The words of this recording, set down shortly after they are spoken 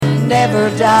never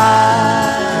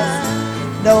dies.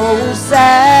 No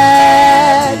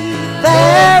sad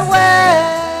farewells,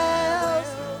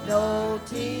 no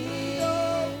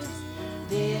tears,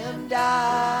 dimmed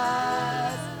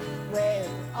eyes, where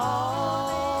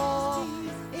all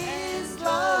is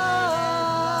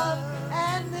love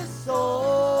and the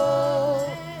soul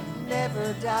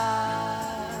never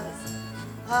dies.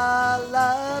 A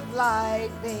love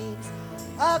light beams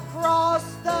across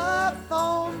the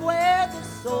foam where the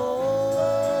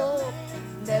soul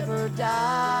never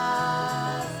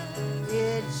dies.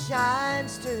 It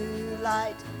shines to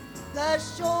light the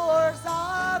shores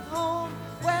of home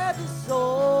where the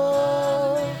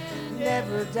soul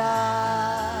never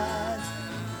dies.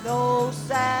 No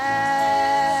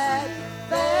sad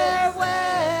farewells,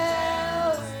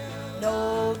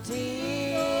 no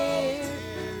tears,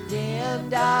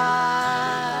 dimmed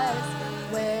eyes,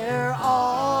 where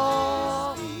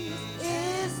all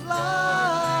is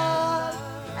love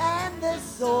and the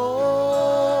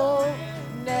soul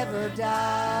never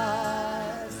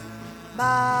dies.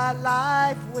 My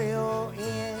life will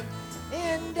end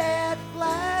in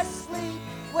deathless sleep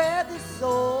where the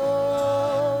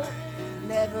soul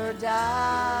never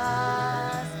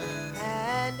dies,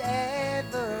 and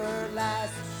everlasting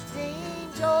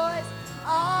joys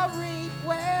are reaped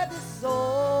where the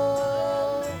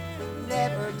soul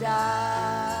never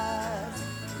dies.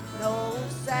 No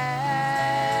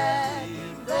sad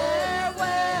farewells,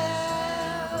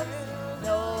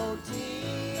 no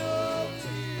tears,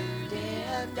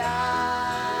 dimmed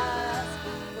eyes,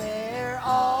 where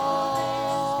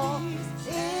all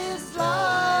is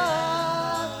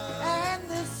love and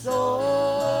the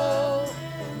soul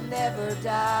never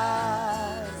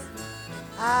dies.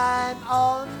 I'm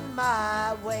on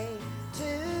my way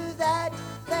to that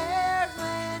fair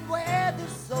land where the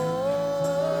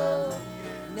soul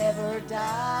never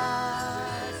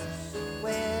dies,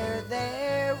 where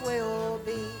there will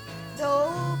be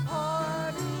no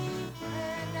parting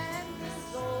and the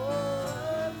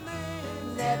soul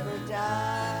never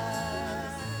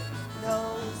dies.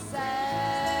 No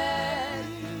sad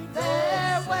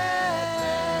farewells,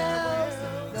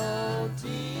 no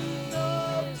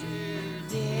tears,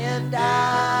 dimmed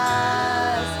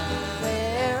eyes,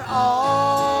 where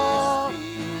all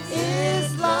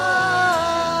is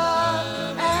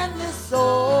love and the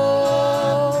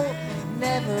soul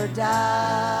never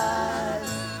dies.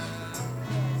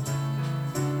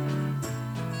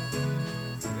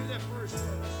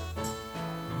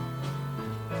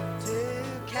 To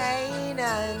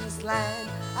Canaan's land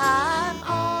I'm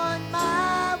on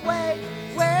my way,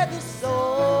 where the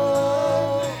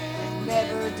soul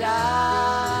never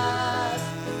dies.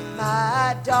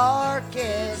 My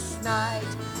darkest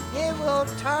night, it will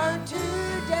turn to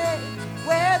day,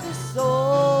 where the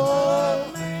soul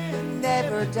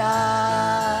never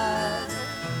dies.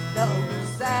 No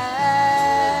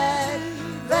sad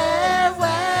farewells,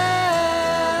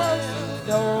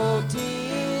 no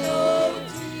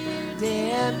tears,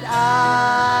 dimmed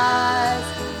eyes,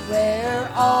 where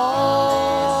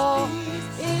all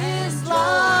is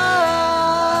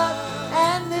love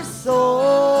and the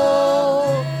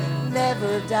soul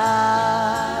never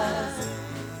dies.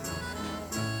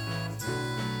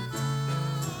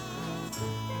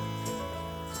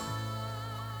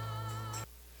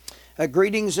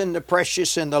 Greetings in the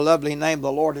precious and the lovely name of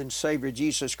the Lord and Savior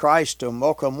Jesus Christ, and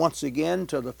welcome once again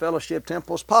to the Fellowship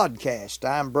Temple's podcast.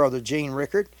 I'm Brother Gene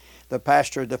Rickard, the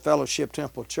pastor of the Fellowship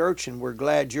Temple Church, and we're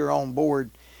glad you're on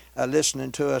board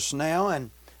listening to us now,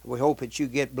 and we hope that you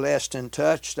get blessed and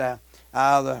touched out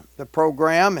of the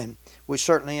program. And we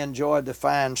certainly enjoyed the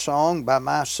fine song by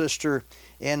my sister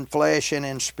in flesh and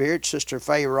in spirit, Sister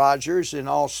Faye Rogers, and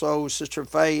also Sister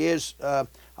Faye is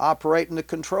operating the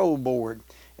control board.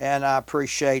 And I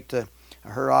appreciate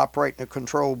her operating the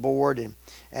control board.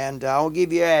 And I'll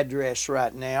give you address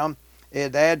right now.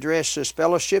 The address is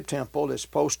Fellowship Temple. It's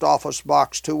Post Office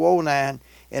Box 209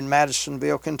 in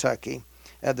Madisonville, Kentucky.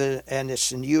 And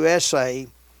it's in USA.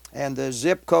 And the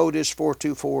zip code is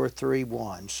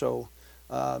 42431. So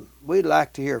we'd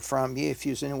like to hear from you if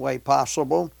there's any way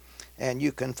possible. And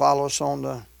you can follow us on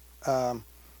the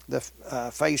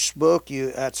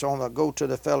Facebook. That's on the Go to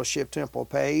the Fellowship Temple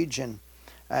page,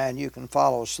 and you can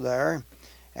follow us there.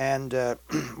 And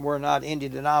we're not any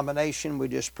denomination. We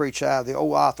just preach out of the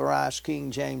old authorized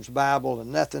King James Bible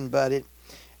and nothing but it.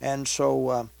 And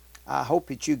so I hope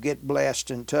that you get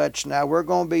blessed and touched. Now, we're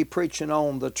going to be preaching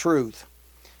on the truth.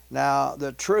 Now,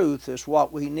 the truth is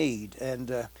what we need.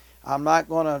 And I'm not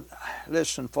going to,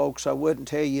 listen, folks, I wouldn't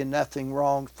tell you nothing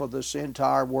wrong for this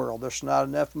entire world. There's not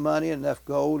enough money, enough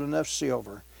gold, enough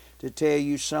silver to tell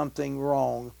you something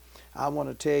wrong I want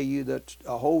to tell you the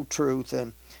whole truth,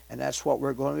 and that's what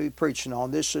we're going to be preaching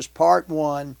on. This is part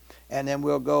 1, and then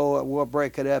we'll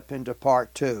break it up into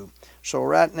part 2. So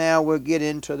right now we'll get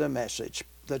into the message,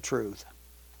 the truth.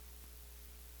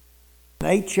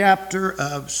 8th chapter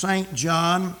of St.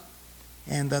 John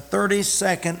and the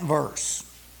 32nd verse.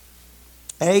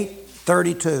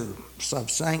 8:32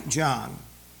 of St. John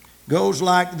goes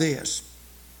like this.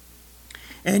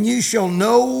 And you shall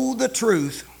know the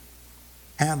truth,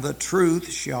 and the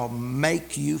truth shall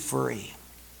make you free.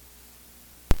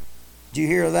 Do you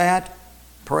hear that?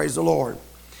 Praise the Lord.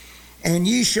 And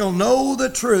ye shall know the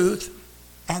truth,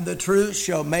 and the truth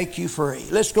shall make you free.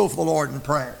 Let's go for the Lord in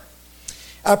prayer.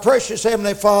 Our precious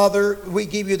Heavenly Father, we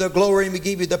give you the glory and we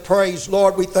give you the praise.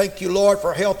 Lord, we thank you, Lord,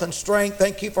 for health and strength.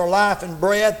 Thank you for life and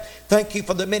breath. Thank you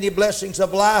for the many blessings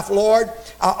of life, Lord.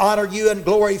 I honor you and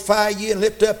glorify you and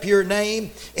lift up your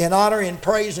name in honor and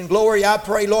praise and glory. I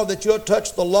pray, Lord, that you'll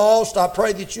touch the lost. I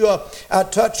pray that you'll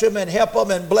touch them and help them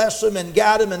and bless them and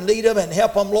guide them and lead them and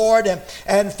help them, Lord.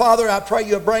 And Father, I pray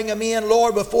you'll bring them in,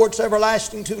 Lord, before it's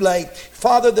everlasting too late.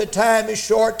 Father, the time is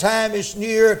short, time is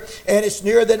near, and it's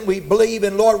nearer than we believe.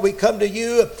 And Lord, we come to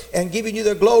you and giving you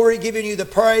the glory, giving you the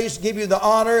praise, giving you the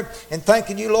honor, and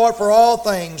thanking you, Lord, for all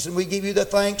things. And we give you the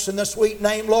thanks in the sweet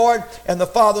name, Lord, and the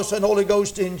Father, Son, and Holy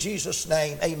Ghost, in Jesus'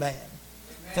 name. Amen.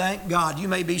 Thank God. You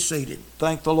may be seated.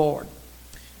 Thank the Lord.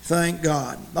 Thank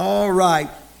God. All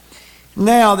right.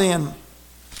 Now then,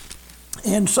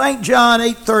 in St. John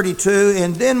 8:32,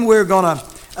 and then we're going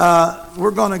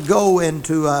to go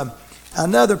into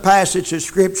another passage of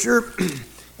Scripture,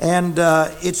 and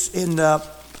it's in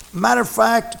matter of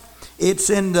fact, it's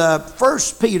in 1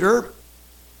 Peter.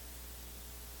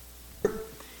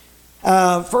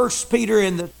 1 Peter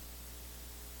and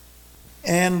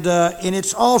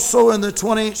it's also in the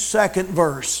 22nd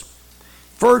verse.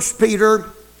 1 Peter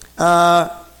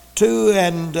 2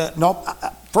 and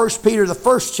 1 Peter the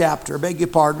first chapter. Beg your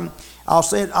pardon. I'll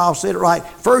say it right.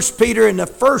 1 Peter in the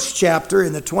first chapter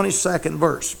in the 22nd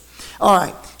verse. All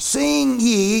right. Seeing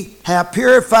ye have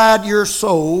purified your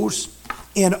souls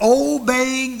in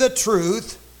obeying the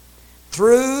truth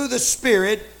through the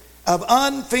Spirit of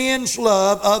unfeigned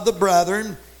love of the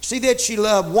brethren, see that ye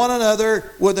love one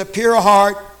another with a pure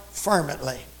heart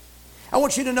fervently. I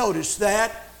want you to notice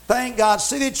that. Thank God.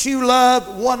 See that you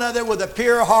love one another with a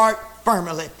pure heart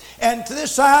fervently. And to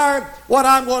this hour, what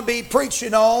I'm going to be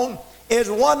preaching on is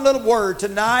one little word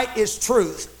tonight, is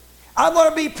truth. I'm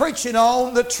going to be preaching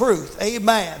on the truth.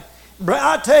 Amen. But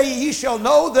I tell you, you shall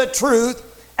know the truth,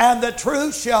 and the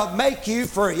truth shall make you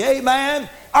free. Amen.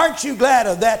 Aren't you glad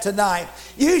of that tonight?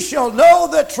 You shall know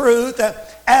the truth,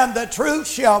 and the truth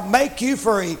shall make you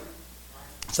free.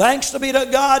 Thanks be to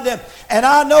God. And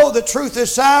I know the truth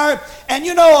this hour. And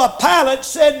you know, Pilate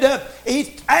said,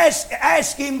 he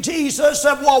asked him, Jesus,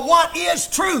 well, what is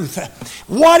truth?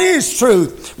 What is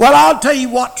truth? Well, I'll tell you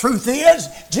what truth is.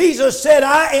 Jesus said,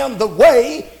 I am the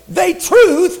way, the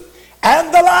truth,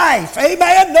 and the life.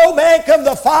 Amen. No man come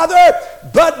to the Father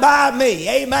but by me.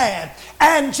 Amen.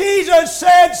 And Jesus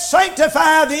said,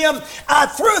 sanctify them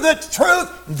through the truth.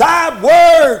 Thy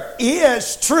word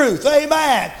is truth.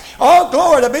 Amen. Oh,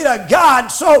 glory to be to God.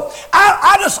 So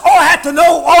I just all I have to know,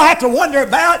 all I have to wonder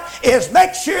about is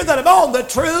make sure that I'm on the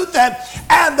truth,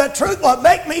 and the truth will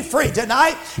make me free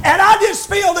tonight. And I just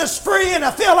feel this free, and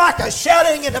I feel like a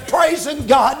shouting and a praising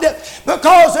God,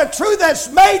 because the truth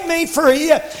has made me free,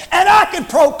 and I can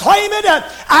proclaim it, and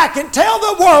I can tell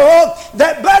the world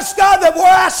that, bless God, that where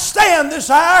I stand this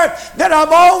hour, that I'm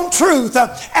on truth.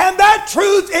 And that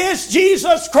truth is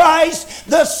Jesus Christ,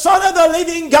 the Son of the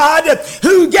living God,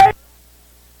 who gave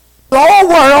the whole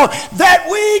world that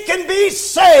we can be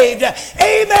saved.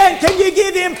 Amen. Can you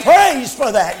give him praise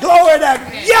for that? Glory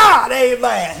to God.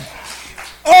 Amen.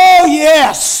 Oh,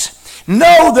 yes.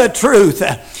 Know the truth.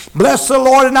 Bless the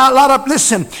Lord. And not a lot of,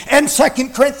 listen, in 2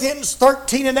 Corinthians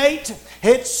 13 and 8,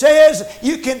 it says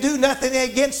you can do nothing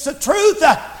against the truth,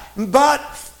 but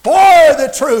for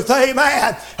the truth.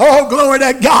 Amen. Oh, glory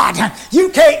to God. You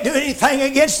can't do anything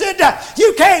against it.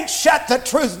 You can't shut the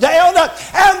truth down.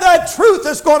 And the truth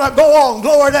is going to go on.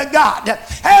 Glory to God.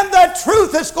 And the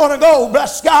truth is going to go.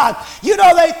 Bless God. You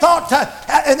know, they thought,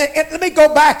 and let me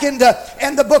go back in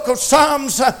the book of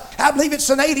Psalms. I believe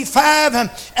it's in 85. And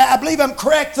I believe I'm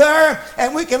correct there.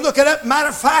 And we can look it up. Matter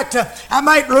of fact, I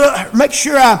might make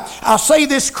sure I say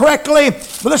this correctly.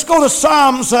 But let's go to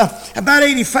Psalms about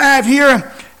 85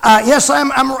 here. Yes,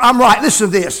 I'm right. Listen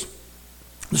to this.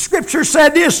 The Scripture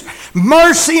said this: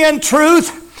 mercy and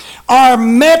truth are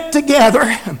met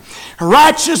together,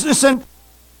 righteousness and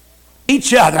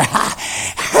each other.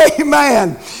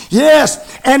 Amen.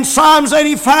 Yes. And Psalms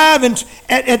 85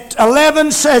 at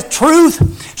 11 says,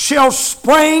 truth shall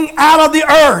spring out of the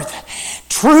earth.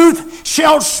 Truth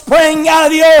shall spring out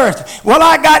of the earth. Well,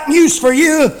 I got news for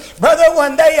you, brother.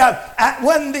 When they had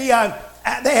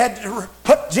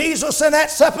put Jesus in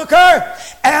that sepulcher,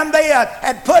 and they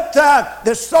had put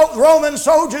the Roman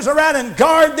soldiers around and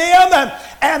guard them,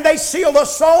 and they sealed the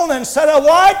stone and set a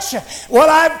watch. Well,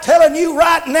 I'm telling you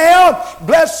right now,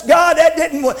 bless God,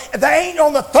 they ain't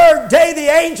on the third day the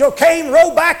angel came,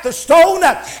 rolled back the stone,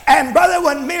 and brother,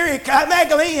 when Mary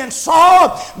Magdalene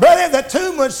saw, brother, the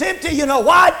tomb was empty, you know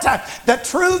what? The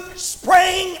truth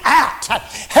sprang out.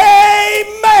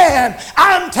 Amen.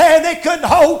 I'm telling you, they couldn't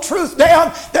hold truth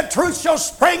down. The truth shall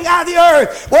spring out of the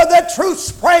earth. Well, the truth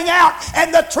sprang out,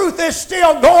 and the truth is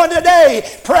still going today.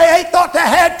 Pray, they thought they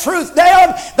had truth down.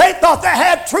 They thought they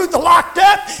had truth locked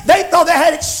up. They thought they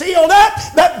had it sealed up.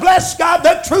 But bless God,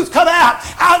 the truth come out.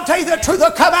 I'll tell you, the truth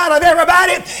will come out of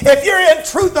everybody. If you're in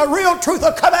truth, the real truth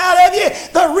will come out of you.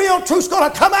 The real truth's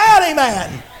going to come out.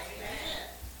 Amen.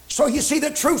 So you see,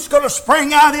 the truth's going to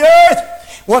spring out of the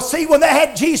earth. Well, see, when they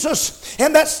had Jesus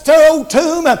in that old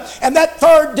tomb, and that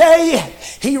third day,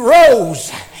 he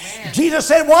rose. Jesus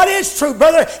said, what is truth,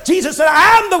 brother? Jesus said,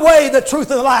 I'm the way, the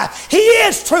truth, and the life. He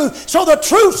is truth. So the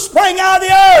truth sprang out of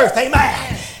the earth.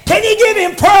 Amen. Can you give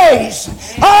him praise?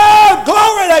 Oh,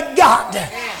 glory to God.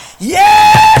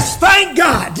 Yes, thank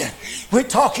God. We're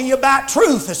talking about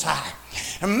truth this time.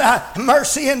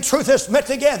 Mercy and truth has met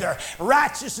together.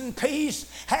 Righteousness and peace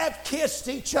have kissed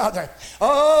each other.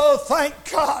 Oh, thank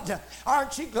God.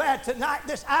 Aren't you glad tonight,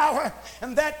 this hour,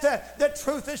 and that the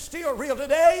truth is still real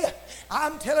today?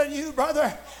 I'm telling you,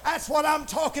 brother, that's what I'm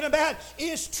talking about,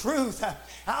 is truth.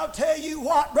 I'll tell you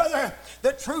what, brother,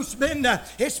 the truth's been,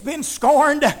 it's been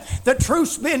scorned. The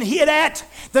truth's been hit at.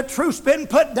 The truth's been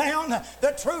put down.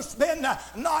 The truth's been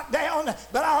knocked down.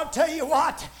 But I'll tell you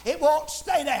what, it won't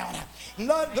stay down.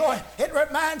 It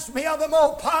reminds me of them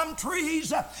old palm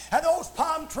trees. And those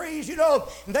palm trees, you know,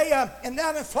 they and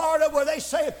down in Florida where they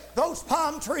say those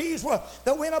palm trees, well,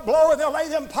 the wind will blow and they'll lay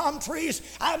them palm trees,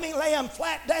 I mean lay them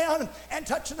flat down and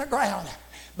touching the ground.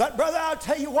 But brother, I'll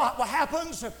tell you what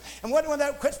happens, and when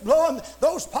that quits blowing,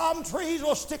 those palm trees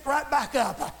will stick right back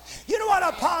up. You know what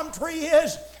a palm tree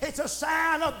is? It's a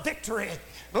sign of victory.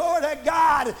 Glory to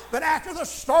God. But after the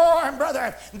storm,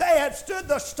 brother, they have stood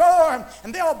the storm,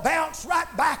 and they'll bounce right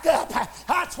back up.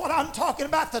 That's what I'm talking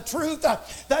about, the truth.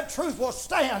 The truth will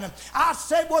stand. I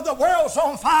said when the world's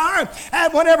on fire,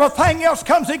 and when everything else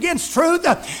comes against truth,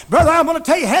 brother, I'm going to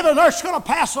tell you, heaven and earth's going to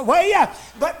pass away,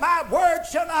 but my word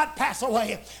shall not pass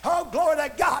away. Oh, glory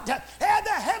to God. And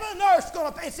the heaven and earth's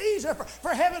going to, it's easier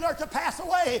for heaven and earth to pass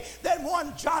away than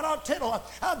one jot or tittle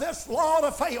of this law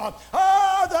to fail.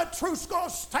 Oh, the truth's going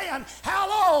to stand. How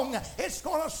long? It's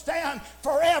going to stand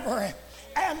forever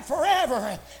and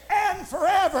forever and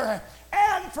forever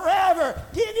and forever.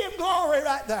 Give him glory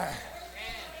right there.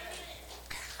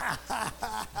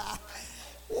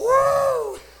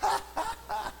 Woo!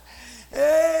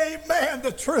 Amen.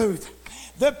 The truth.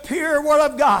 The pure word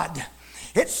of God.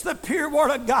 It's the pure word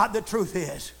of God, the truth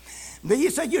is. He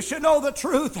said you should know the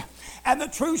truth, and the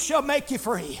truth shall make you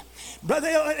free.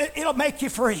 Brother, it'll make you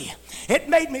free. It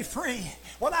made me free.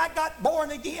 When I got born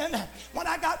again, when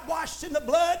I got washed in the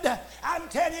blood, I'm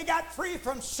telling you, got free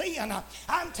from sin.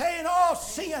 I'm telling you, all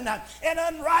sin and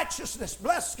unrighteousness.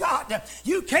 Bless God.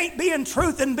 You can't be in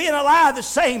truth and being a lie at the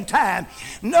same time.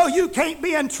 No, you can't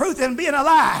be in truth and being a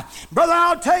lie. Brother,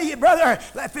 I'll tell you, brother,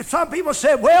 if some people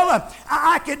say, well,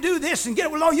 I could do this and get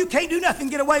away. No, you can't do nothing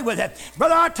and get away with it.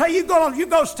 Brother, I'll tell you, you're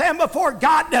going to stand before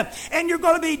God and you're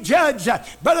going to be judged.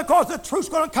 Brother, because the truth's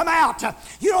going to come out.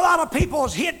 You know, a lot of people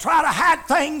try to hide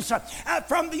things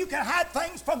you can hide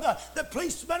things from the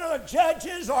policemen or the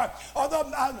judges or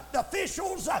the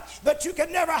officials, but you can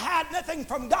never hide nothing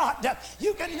from God.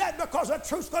 You can never, because the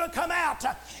truth's going to come out.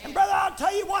 And brother, I'll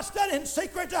tell you, what's done in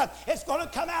secret, it's going to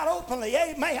come out openly.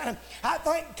 Amen. I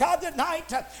thank God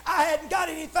tonight I hadn't got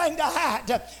anything to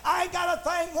hide. I ain't got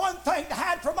one thing to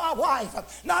hide from my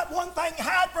wife, not one thing to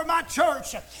hide from my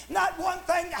church, not one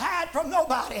thing to hide from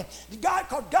nobody.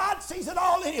 Because God sees it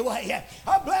all anyway.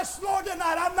 I bless the Lord tonight.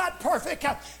 I'm not perfect,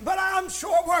 but I'm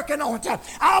sure working on it.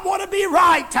 I want to be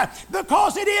right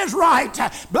because it is right.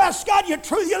 Bless God, your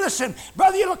truth. You listen,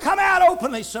 brother, it'll come out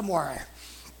openly somewhere.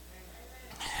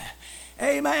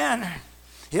 Amen.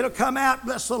 It'll come out,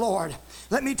 bless the Lord.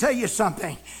 Let me tell you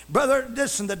something. Brother,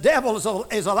 listen, the devil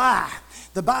is a lie.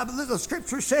 The Bible, the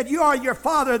scripture said, you are your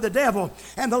father, the devil,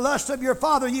 and the lust of your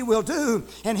father you will do.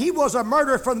 And he was a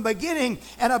murderer from the beginning,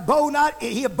 and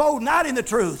he abode not in the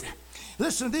truth.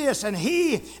 Listen to this,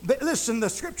 the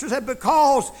scripture said,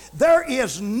 because there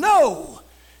is no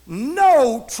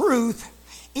truth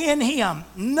in him,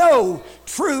 no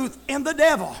truth in the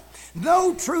devil.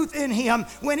 No truth in him.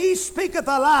 When he speaketh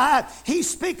a lie, he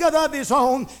speaketh of his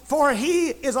own, for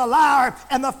he is a liar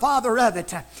and the father of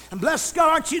it. And bless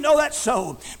God, aren't you know that's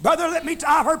so? Brother,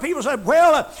 I've heard people say,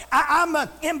 well, I'm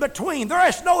in between. There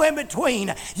is no in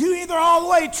between. You either all the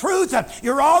way truth,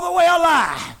 you're all the way a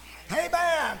lie.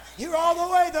 Amen. You're all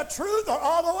the way the truth or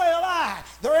all the way a lie.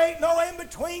 There ain't no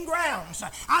in-between grounds.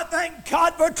 I thank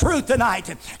God for truth tonight.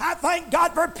 I thank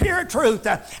God for pure truth.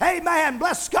 Amen.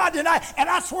 Bless God tonight. And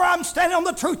that's where I'm standing on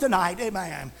the truth tonight.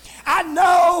 Amen. I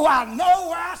know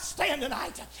where I stand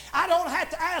tonight. I don't have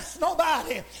to ask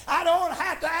nobody. I don't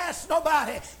have to ask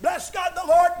nobody. Bless God, the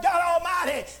Lord God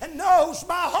Almighty, and knows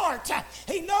my heart.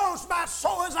 He knows my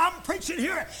soul as I'm preaching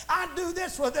here. I do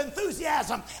this with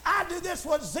enthusiasm. I do this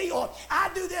with zeal. I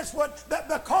do this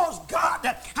because God,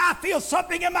 I feel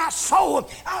something in my soul.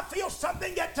 I feel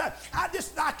something that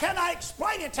I cannot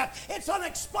explain it. It's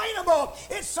unexplainable.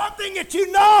 It's something that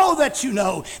you know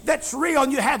that's real,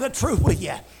 and you have the truth with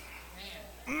you.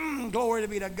 Glory to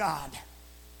be to God.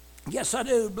 Yes, I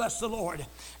do. Bless the Lord.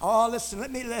 Oh, listen,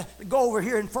 let me go over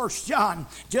here in 1 John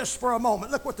just for a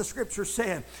moment. Look what the scripture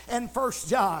said in 1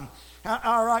 John.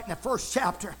 All right, in the first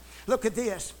chapter. Look at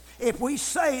this. If we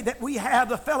say that we have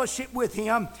the fellowship with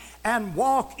him and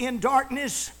walk in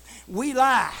darkness, we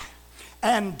lie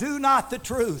and do not the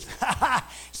truth.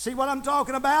 See what I'm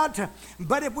talking about?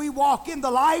 But if we walk in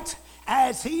the light,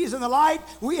 as he is in the light,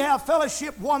 we have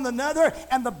fellowship one another,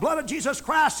 and the blood of Jesus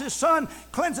Christ, his Son,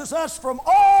 cleanses us from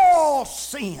all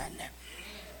sin.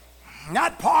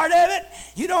 Not part of it.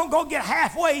 You don't go get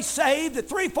halfway saved,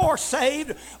 3/4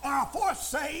 saved, or a fourth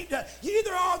saved. You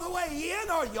either all the way in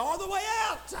or you're all the way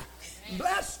out.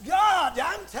 Bless God.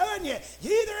 I'm telling you,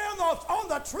 you're either on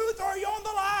the truth or you're on the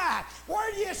lie.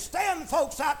 Where do you stand,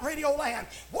 folks, out in Radio Land?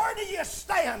 Where do you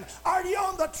stand? Are you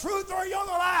on the truth or are you on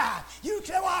the lie? You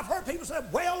tell, I've heard people say,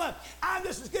 well, I'm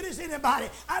just as good as anybody.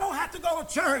 I don't have to go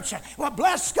to church. Well,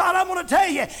 bless God, I'm going to tell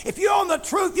you, if you're on the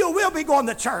truth, you will be going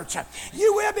to church.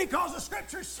 You will, because the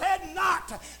scripture said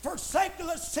not forsake to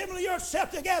assemble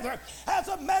yourself together as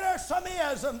a manner of some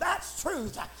is, and that's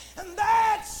truth. And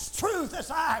that's truth.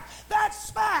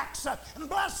 That's facts. And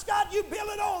bless God, you build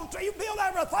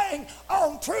everything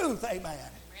on truth. Amen.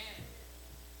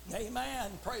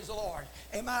 Amen. Praise the Lord.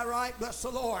 Am I right? Bless the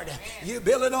Lord. Amen. You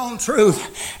build it on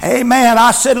truth. Amen.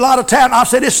 I said a lot of times, I've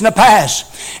said this in the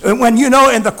past. When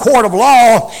in the court of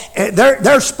law,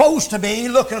 they're supposed to be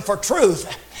looking for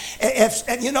truth. They're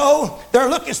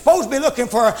supposed to be looking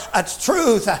for a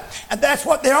truth, and that's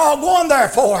what they're all going there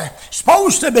for.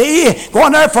 Supposed to be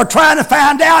going there for trying to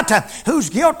find out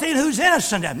who's guilty and who's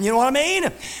innocent. You know what I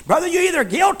mean? Brother, you're either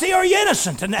guilty or you're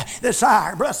innocent in this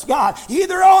hour. Bless God. You're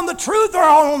either on the truth or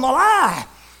on the lie.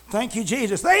 Thank you,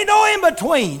 Jesus. There ain't no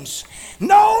in-betweens.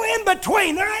 No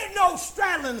in-between. There ain't no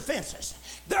straddling fences.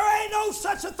 There ain't no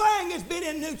such a thing as being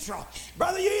in neutral.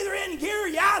 Brother, you're either in gear or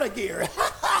you're out of gear.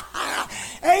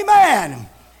 Amen.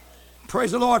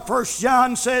 Praise the Lord. 1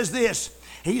 John says this.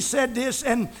 He said this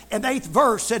in the 8th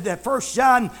verse. Said that 1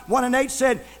 John 1:8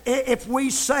 said, if we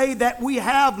say that we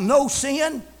have no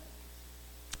sin,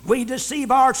 we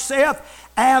deceive ourselves,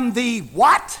 and the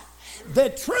what? The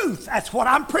truth. That's what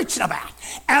I'm preaching about.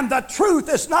 And the truth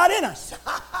is not in us.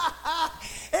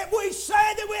 If we say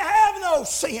that we have no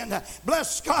sin,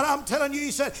 bless God, I'm telling you,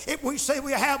 he said, if we say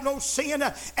we have no sin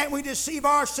and we deceive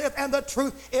ourselves and the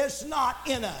truth is not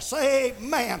in us.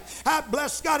 Amen.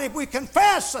 Bless God, if we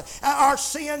confess our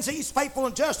sins, he's faithful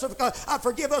and just to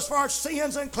forgive us for our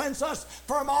sins and cleanse us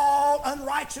from all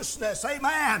unrighteousness.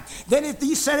 Amen. Then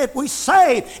if we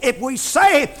say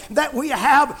that we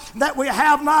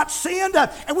have not sinned,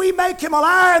 and we make him a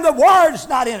liar and the word is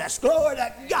not in us. Glory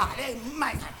to God.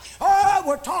 Amen. Oh,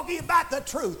 we're talking about the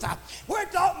truth. We're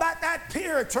talking about that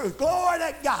pure truth. Glory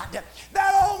to God.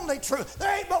 That only truth.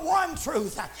 There ain't but one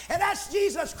truth, and that's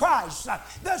Jesus Christ,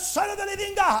 the Son of the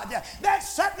living God, that's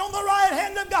sitting on the right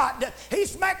hand of God.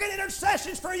 He's making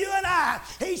intercessions for you and I.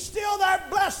 He's still there,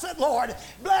 blessed Lord.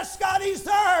 Bless God, he's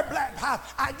there.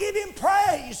 I give him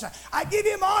praise. I give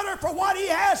him honor for what he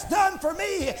has done for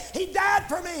me. He died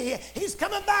for me. He's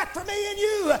coming back for me and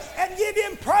you, and give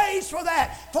him praise for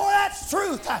that, for that's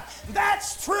truth.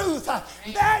 That's truth.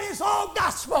 That is all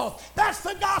gospel. That's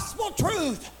the gospel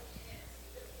truth.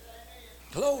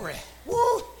 Glory.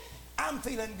 Woo. I'm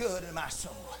feeling good in my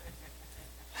soul.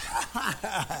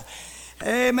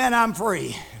 Amen. I'm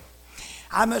free.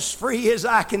 I'm as free as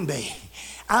I can be.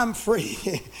 I'm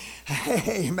free.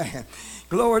 Amen.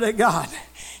 Glory to God.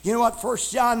 You know what 1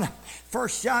 John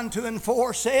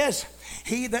 2:4 says?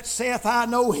 He that saith, I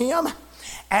know him,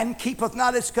 and keepeth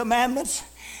not his commandments,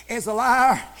 is a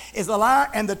liar,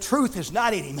 and the truth is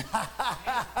not in him.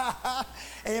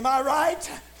 Am I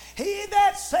right? He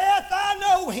that saith, I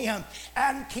know him,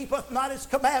 and keepeth not his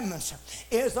commandments,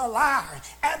 is a liar,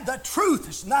 and the truth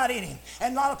is not in him.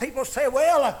 And a lot of people say,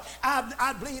 well,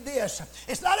 I believe this.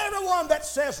 It's not everyone that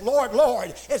says, Lord,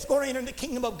 Lord, is going to enter the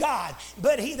kingdom of God,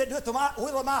 but he that doeth the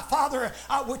will of my Father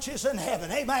which is in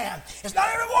heaven. Amen. It's not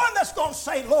everyone that's going to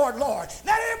say, Lord, Lord.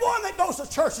 Not everyone that goes to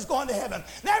church is going to heaven.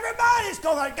 Not everybody's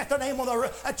going to get their name on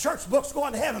the church books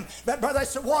going to heaven. But brother,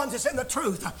 it's the ones that's in the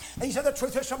truth. And he said, the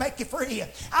truth shall make you free.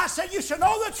 I said, you shall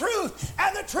know the truth,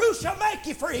 and the truth shall make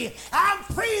you free. I'm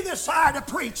free this hour to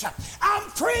preach. I'm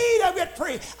free to get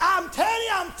free. I'm telling you,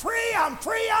 I'm free, I'm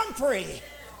free, I'm free.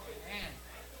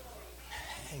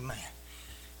 Amen.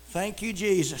 Thank you,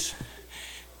 Jesus.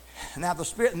 Now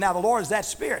the Lord is that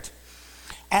Spirit.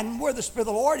 And where the Spirit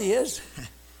of the Lord is,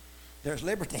 there's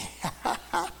liberty.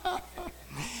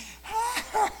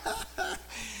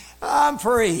 I'm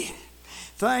free.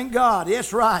 Thank God.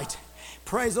 Yes, right.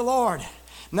 Praise the Lord.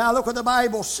 Now look what the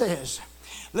Bible says.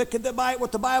 Look at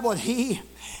what the Bible. But he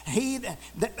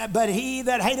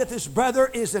that hateth his brother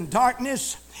is in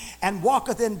darkness, and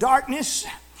walketh in darkness,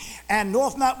 and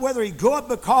knoweth not whither he goeth,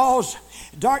 because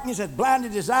darkness hath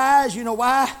blinded his eyes. You know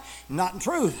why? Not in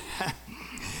truth.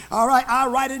 All right, I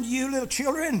write unto you, little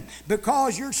children,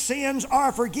 because your sins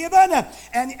are forgiven,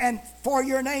 and for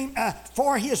your name,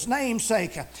 for his name's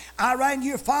sake. I write unto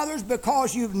your fathers,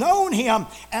 because you've known him,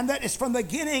 and that is from the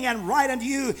beginning. And write unto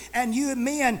you, and you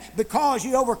men, because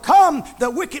you overcome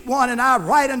the wicked one. And I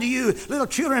write unto you, little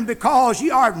children, because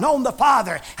you are known the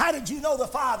Father. How did you know the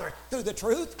Father? Through the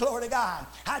truth. Glory to God.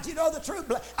 How did you know the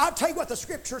truth? I'll tell you what the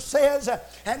Scripture says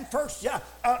in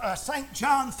St.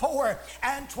 John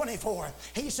 4:24.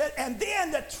 He said, and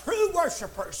then the true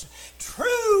worshipers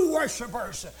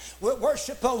will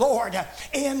worship the Lord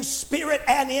in spirit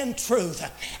and in truth.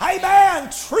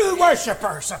 Amen. True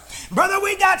worshipers. Brother,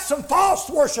 we got some false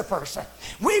worshipers.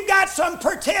 We've got some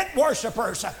pretend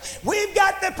worshipers. We've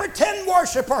got the pretend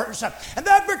worshipers. And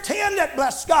they pretend that,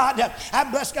 bless God,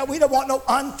 we don't want no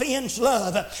unfeigned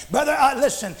love. Brother,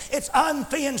 listen, it's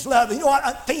unfeigned love. You know what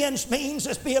unfeigned means?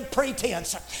 It's being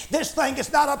pretense. This thing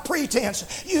is not a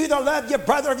pretense. You either love your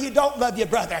brother or you don't love your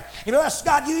brother. You bless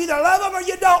God, you either love him or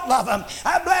you don't love him.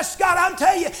 I bless God, I'm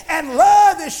telling you, and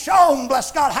love is shown,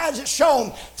 bless God, how is it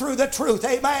shown? Through the truth,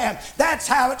 amen. That's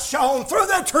how it's shown, through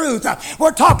the truth.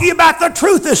 We're talking about the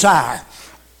truth this hour.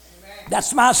 Amen.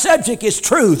 That's my subject, is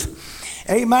truth.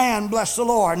 Amen, bless the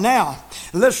Lord. Now,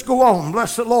 let's go on,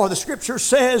 bless the Lord. The Scripture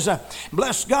says,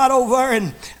 bless God, over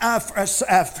in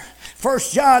 1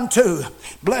 John 2.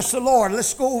 Bless the Lord.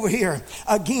 Let's go over here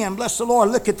again. Bless the Lord.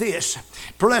 Look at this.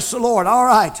 Bless the Lord. All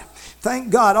right. Thank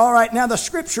God. All right. Now the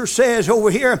Scripture says over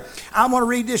here, I'm going to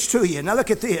read this to you. Now look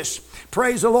at this.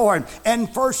 Praise the Lord. And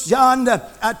 1 John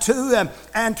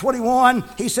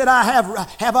 2:21, he said,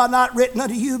 have I not written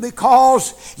unto you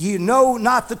because you know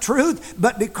not the truth,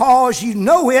 but because you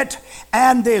know it,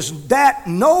 and there's that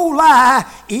no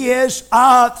lie is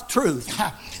of truth.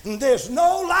 There's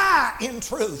no lie in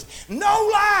truth. No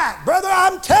lie. Brother,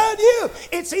 I'm telling you,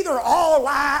 it's either all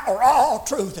lie or all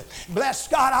truth. Bless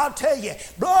God, I'll tell you.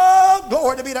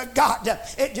 Glory to be to God.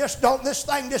 This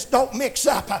thing just don't mix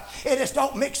up. It just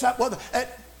don't mix up with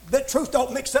the truth.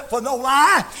 Don't mix up with no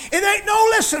lie. It ain't no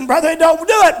listen, brother. Don't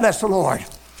do it. Bless the Lord.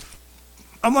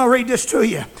 I'm going to read this to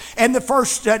you. And the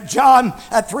first John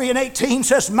 3:18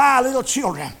 says, my little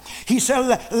children. He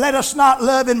said, let us not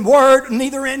love in word,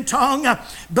 neither in tongue,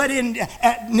 but in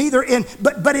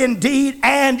deed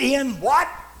and in what?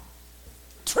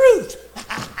 Truth.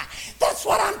 That's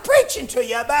what I'm preaching to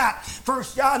you about. 1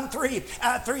 John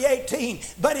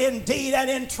 3:18. But in deed and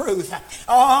in truth.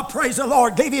 Oh, praise the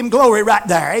Lord. Give him glory right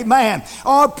there. Amen.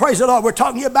 Oh, praise the Lord. We're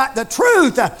talking about the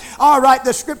truth. All right,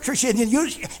 the Scripture said, and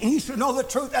you shall know the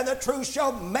truth, and the truth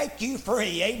shall make you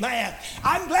free. Amen.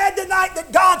 I'm glad tonight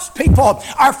that God's people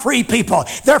are free people.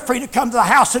 They're free to come to the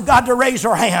house of God to raise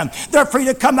their hand. They're free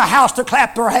to come to the house to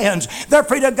clap their hands. They're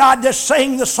free to God to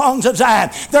sing the songs of Zion.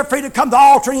 They're free to come to the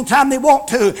altar anytime they want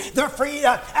to. They're free,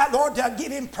 Lord, to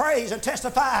give him praise and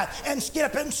testify and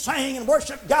skip and sing and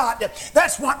worship God.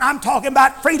 That's what I'm talking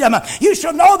about, freedom. You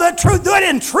shall know the truth. Do it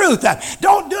in truth.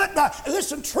 Don't do it.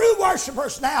 Listen, true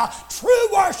worshipers now,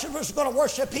 true worshipers are going to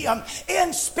worship him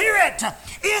in spirit.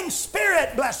 In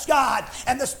spirit, bless God.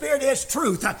 And the Spirit is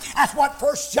truth. That's what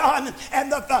 1 John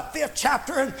and the 5th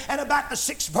chapter and about the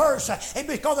 6th verse. And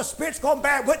because the Spirit's going to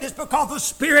bear witness, because the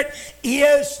Spirit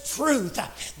is truth.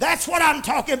 That's what I'm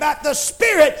talking about. The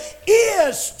Spirit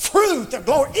is truth. The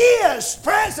glory is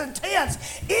present tense,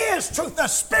 is truth. The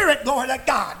Spirit, glory to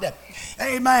God.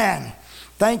 Amen.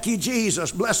 Thank you,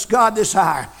 Jesus. Bless God this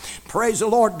hour. Praise the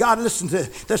Lord. God, listen to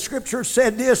the scripture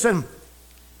said this, and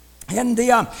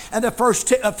the first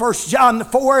John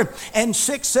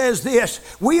 4:6 says this: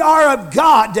 we are of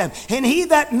God, and he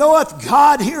that knoweth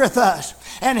God heareth us.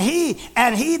 And he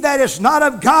that is not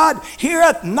of God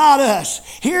heareth not us.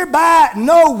 Hereby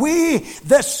know we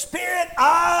the spirit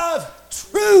of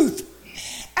truth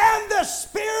and the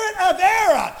spirit of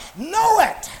error. Know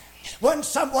it. When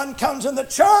someone comes in the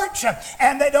church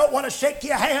and they don't want to shake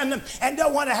your hand and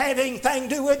don't want to have anything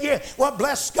to do with you, well,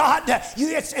 bless God,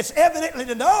 it's evidently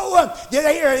to know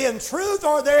they're in truth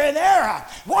or they're in error.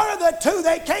 One of the two,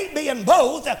 they can't be in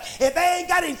both. If they ain't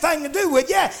got anything to do with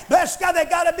you, bless God, they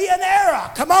got to be in error.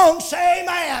 Come on, say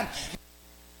amen.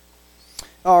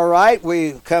 All right,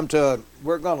 we're going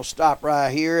to stop right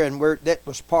here, and that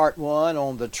was part one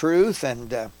on the truth,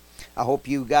 and I hope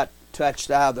you got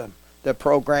touched out of the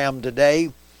program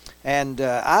today. And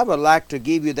I would like to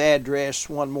give you the address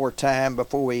one more time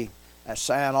before we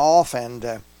sign off,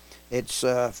 and its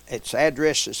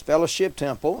address is Fellowship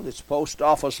Temple. It's Post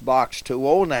Office Box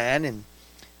 209 in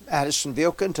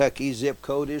Madisonville, Kentucky. Zip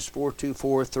code is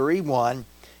 42431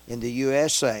 in the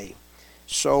USA.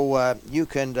 So you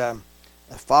can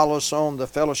follow us on the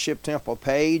Fellowship Temple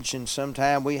page, and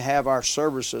sometime we have our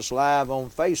services live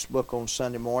on Facebook on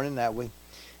Sunday morning. That we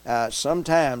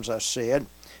sometimes, I said,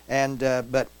 and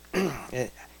but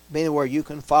anywhere you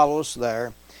can follow us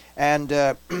there. And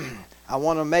I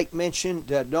want to make mention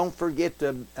that don't forget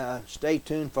to stay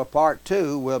tuned for part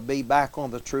 2. We'll be back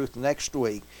on the truth next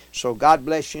week. So God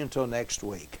bless you until next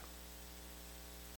week.